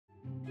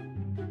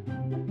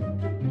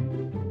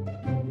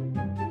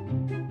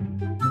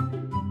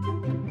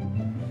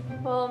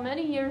Well,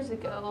 many years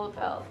ago,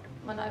 about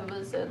when I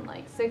was in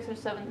like 6th or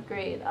 7th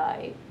grade,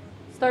 I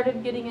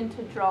started getting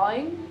into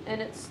drawing,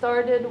 and it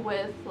started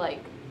with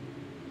like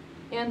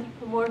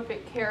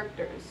anthropomorphic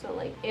characters, so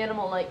like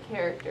animal-like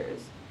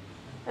characters.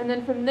 And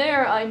then from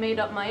there, I made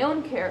up my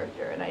own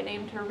character, and I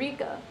named her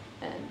Rika.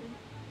 And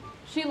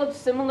she looks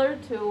similar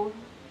to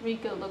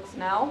Rika looks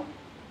now,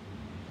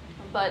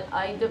 but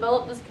I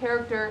developed this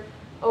character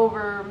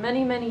over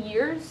many, many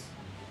years.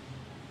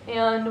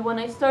 And when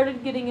I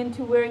started getting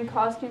into wearing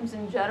costumes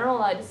in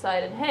general, I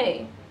decided,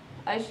 hey,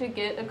 I should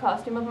get a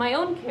costume of my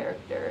own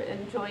character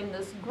and join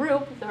this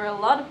group. There are a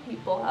lot of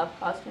people who have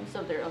costumes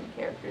of their own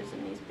characters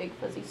in these big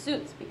fuzzy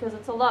suits because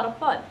it's a lot of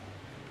fun.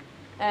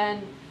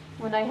 And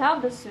when I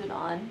have the suit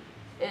on,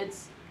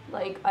 it's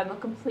like I'm a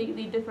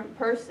completely different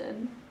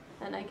person,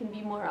 and I can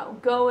be more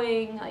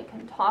outgoing, I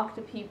can talk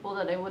to people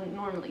that I wouldn't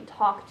normally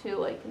talk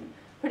to, I can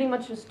pretty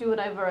much just do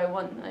whatever I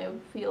want and I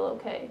feel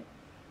okay.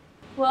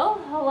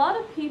 Well, a lot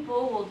of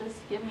people will just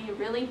give me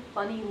really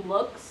funny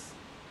looks.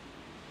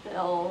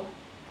 They'll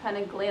kind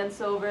of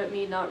glance over at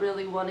me, not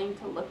really wanting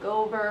to look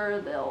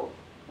over. They'll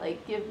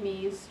like give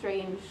me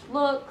strange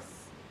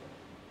looks.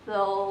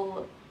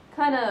 They'll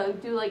kind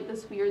of do like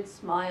this weird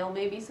smile.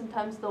 Maybe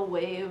sometimes they'll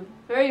wave.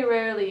 Very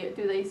rarely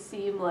do they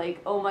seem like,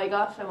 oh my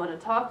gosh, I want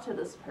to talk to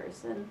this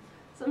person.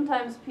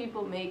 Sometimes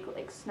people make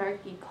like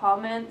snarky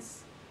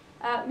comments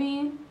at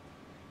me.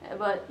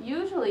 But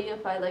usually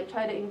if I like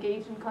try to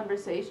engage in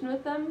conversation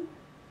with them,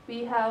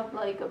 we have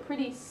like a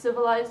pretty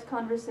civilized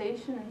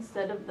conversation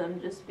instead of them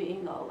just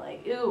being all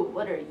like, ew,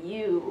 what are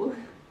you?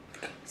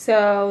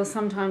 So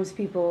sometimes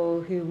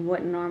people who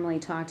wouldn't normally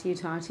talk to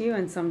you,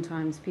 and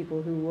sometimes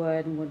people who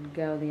would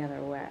go the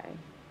other way.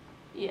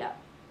 Yeah.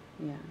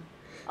 Yeah.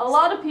 A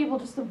lot of people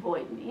just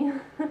avoid me.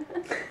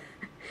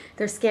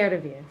 They're scared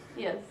of you.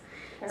 Yes.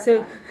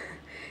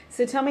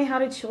 So tell me, how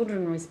do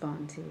children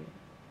respond to you?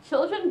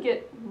 Children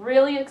get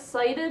really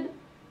excited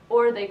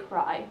or they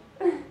cry.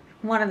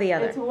 One or the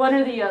other. It's one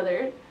or the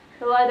other.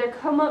 They'll either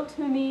come up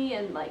to me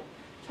and like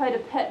try to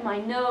pet my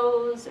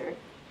nose or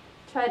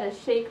try to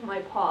shake my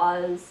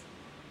paws.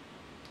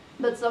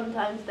 But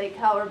sometimes they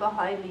cower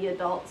behind the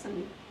adults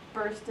and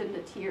burst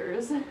into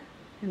tears.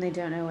 And they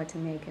don't know what to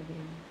make of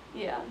you.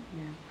 Yeah.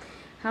 Yeah.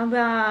 How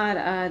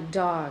about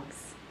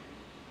dogs?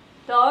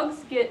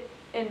 Dogs get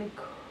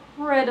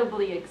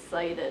incredibly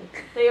excited.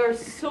 They are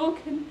so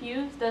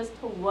confused as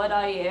to what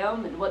I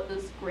am and what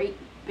this great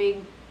big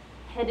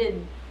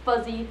headed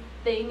fuzzy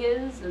thing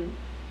is, and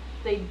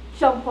they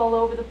jump all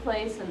over the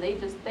place and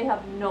they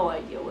have no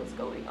idea what's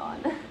going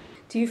on.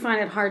 Do you find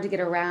it hard to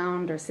get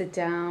around or sit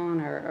down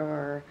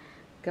or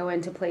go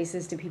into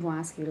places? Do people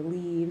ask you to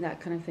leave, that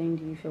kind of thing?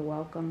 Do you feel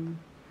welcome?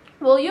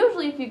 Well,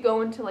 usually if you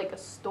go into like a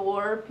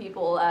store,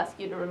 people will ask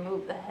you to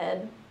remove the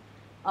head.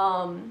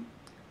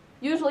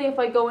 Usually if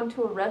I go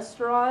into a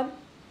restaurant,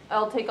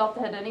 I'll take off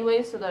the head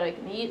anyway so that I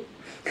can eat.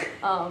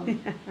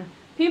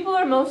 People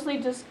are mostly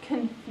just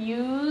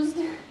confused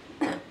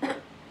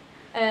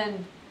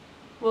and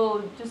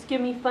will just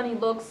give me funny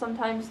looks.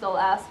 Sometimes they'll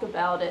ask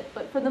about it.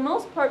 But for the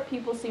most part,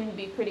 people seem to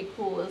be pretty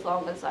cool as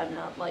long as I'm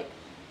not like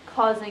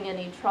causing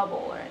any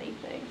trouble or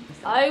anything.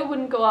 I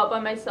wouldn't go out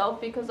by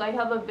myself because I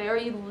have a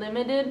very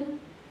limited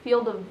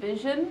field of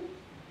vision,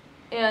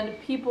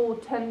 and people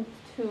tend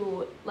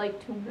to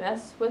like to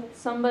mess with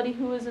somebody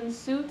who is in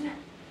suit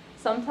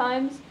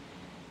sometimes,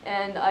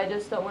 and I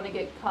just don't want to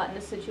get caught in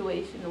a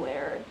situation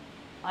where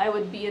I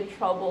would be in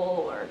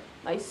trouble or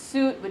my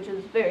suit, which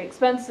is very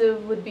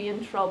expensive, would be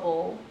in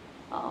trouble.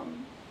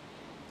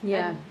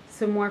 Yeah,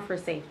 so more for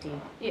safety.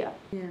 Yeah.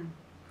 Yeah.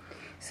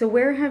 So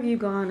where have you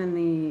gone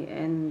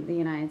in the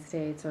United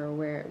States, or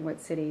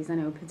what cities? I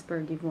know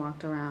Pittsburgh you've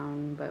walked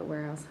around, but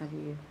where else have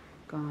you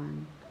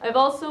gone? I've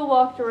also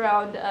walked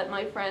around at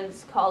my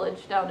friend's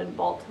college down in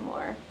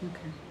Baltimore.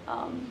 Okay.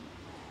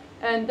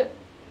 And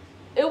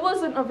it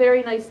wasn't a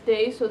very nice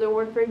day, so there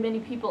weren't very many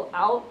people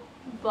out,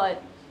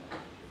 but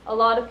a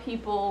lot of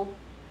people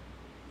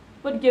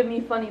would give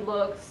me funny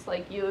looks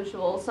like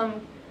usual.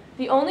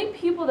 The only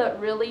people that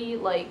really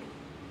like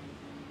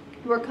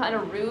were kind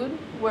of rude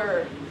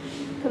were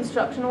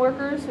construction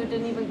workers who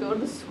didn't even go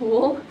to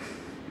school.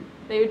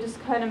 They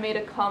just kind of made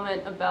a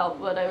comment about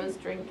what I was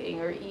drinking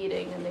or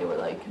eating, and they were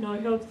like, can I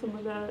have some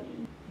of that?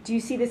 Do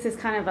you see this as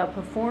kind of a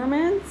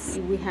performance?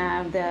 We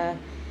have the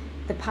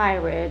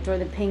pirate or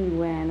the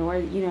penguin,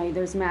 or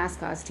there's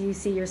mascots. Do you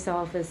see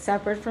yourself as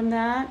separate from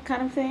that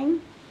kind of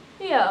thing?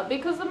 Yeah,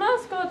 because the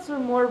mascots are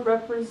more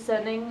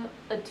representing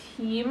a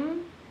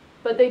team,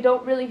 but they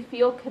don't really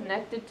feel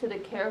connected to the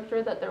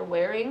character that they're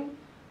wearing,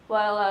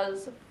 while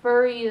as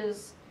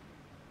furries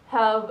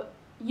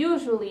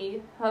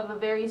usually have a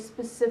very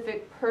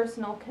specific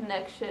personal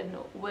connection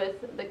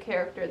with the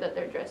character that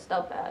they're dressed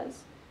up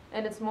as,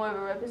 and it's more of a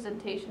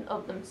representation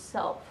of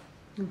themselves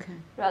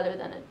rather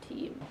than a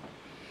team.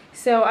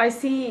 So I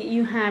see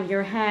you have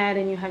your head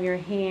and you have your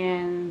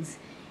hands,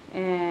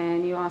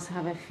 and you also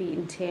have a feet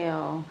and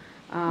tail.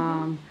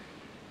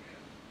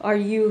 Are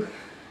you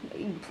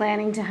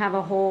planning to have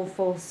a whole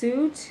full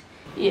suit?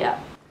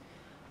 Yeah.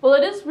 Well,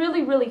 it is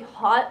really, really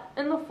hot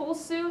in the full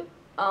suit.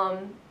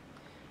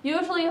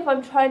 Usually if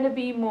I'm trying to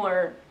be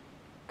more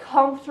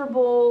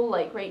comfortable,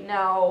 like right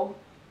now,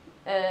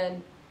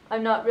 and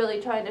I'm not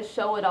really trying to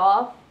show it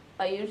off,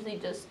 I usually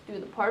just do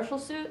the partial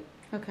suit.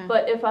 Okay.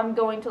 But if I'm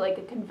going to like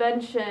a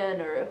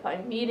convention or if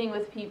I'm meeting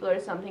with people or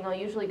something, I'll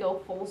usually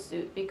go full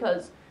suit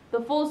because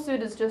the full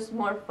suit is just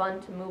more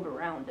fun to move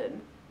around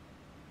in.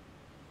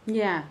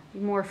 Yeah,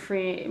 more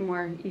free,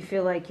 more, you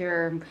feel like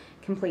you're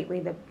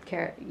completely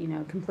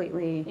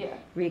completely Yeah.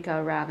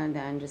 Rika rather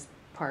than just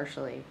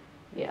partially.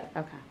 Yeah.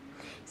 Okay.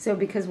 So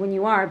because when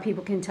you are,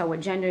 people can tell what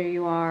gender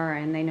you are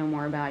and they know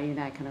more about you,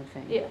 that kind of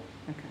thing. Yeah.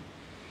 Okay.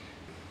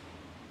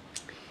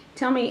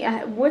 Tell me,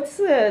 what's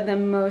the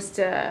most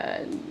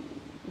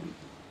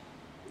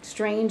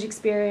strange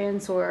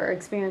experience or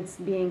experience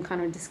being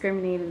kind of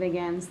discriminated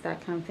against,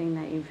 that kind of thing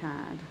that you've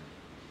had?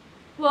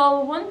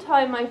 Well, one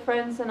time my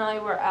friends and I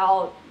were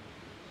out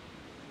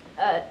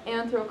at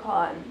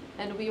Anthrocon,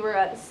 and we were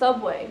at a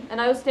Subway,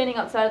 and I was standing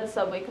outside of the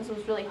Subway because it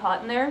was really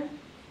hot in there,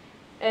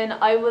 and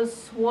I was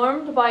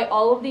swarmed by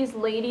all of these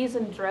ladies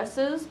in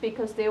dresses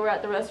because they were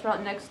at the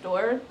restaurant next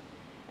door,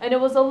 and it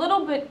was a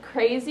little bit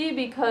crazy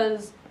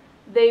because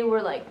they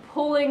were like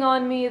pulling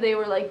on me, they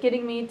were like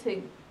getting me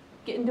to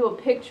get into a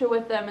picture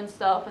with them and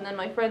stuff, and then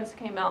my friends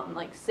came out and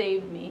like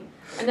saved me,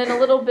 and then a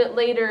little bit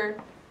later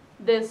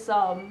this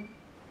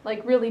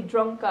like really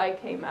drunk guy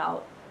came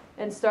out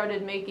and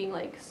started making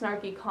like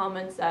snarky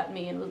comments at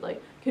me and was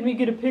like, "Can we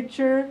get a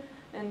picture?"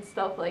 and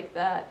stuff like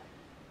that.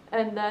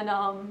 And then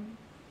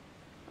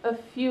a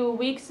few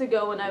weeks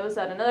ago when I was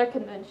at another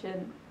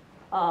convention,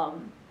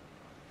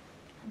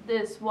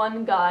 this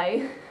one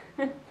guy,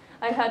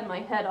 I had my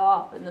head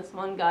off, and this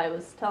one guy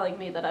was telling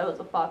me that I was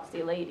a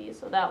foxy lady,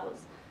 so that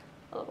was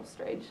a little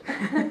strange.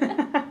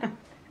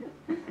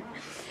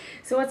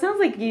 So it sounds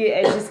like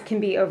it just can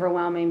be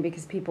overwhelming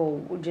because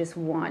people just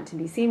want to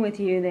be seen with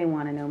you, they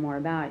want to know more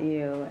about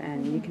you,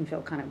 and you can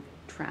feel kind of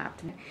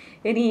trapped.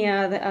 Any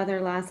the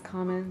other last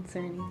comments or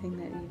anything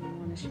that you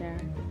want to share?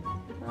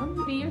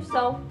 Be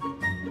yourself.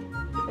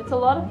 It's a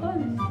lot of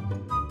fun.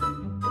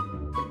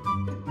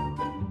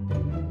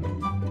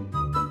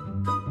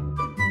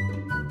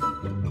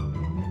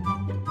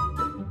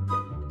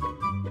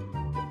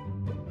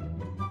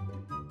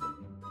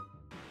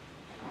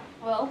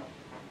 Well,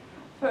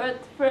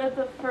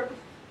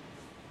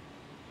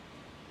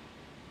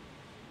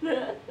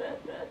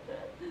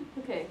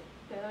 okay,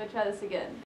 let me try this again.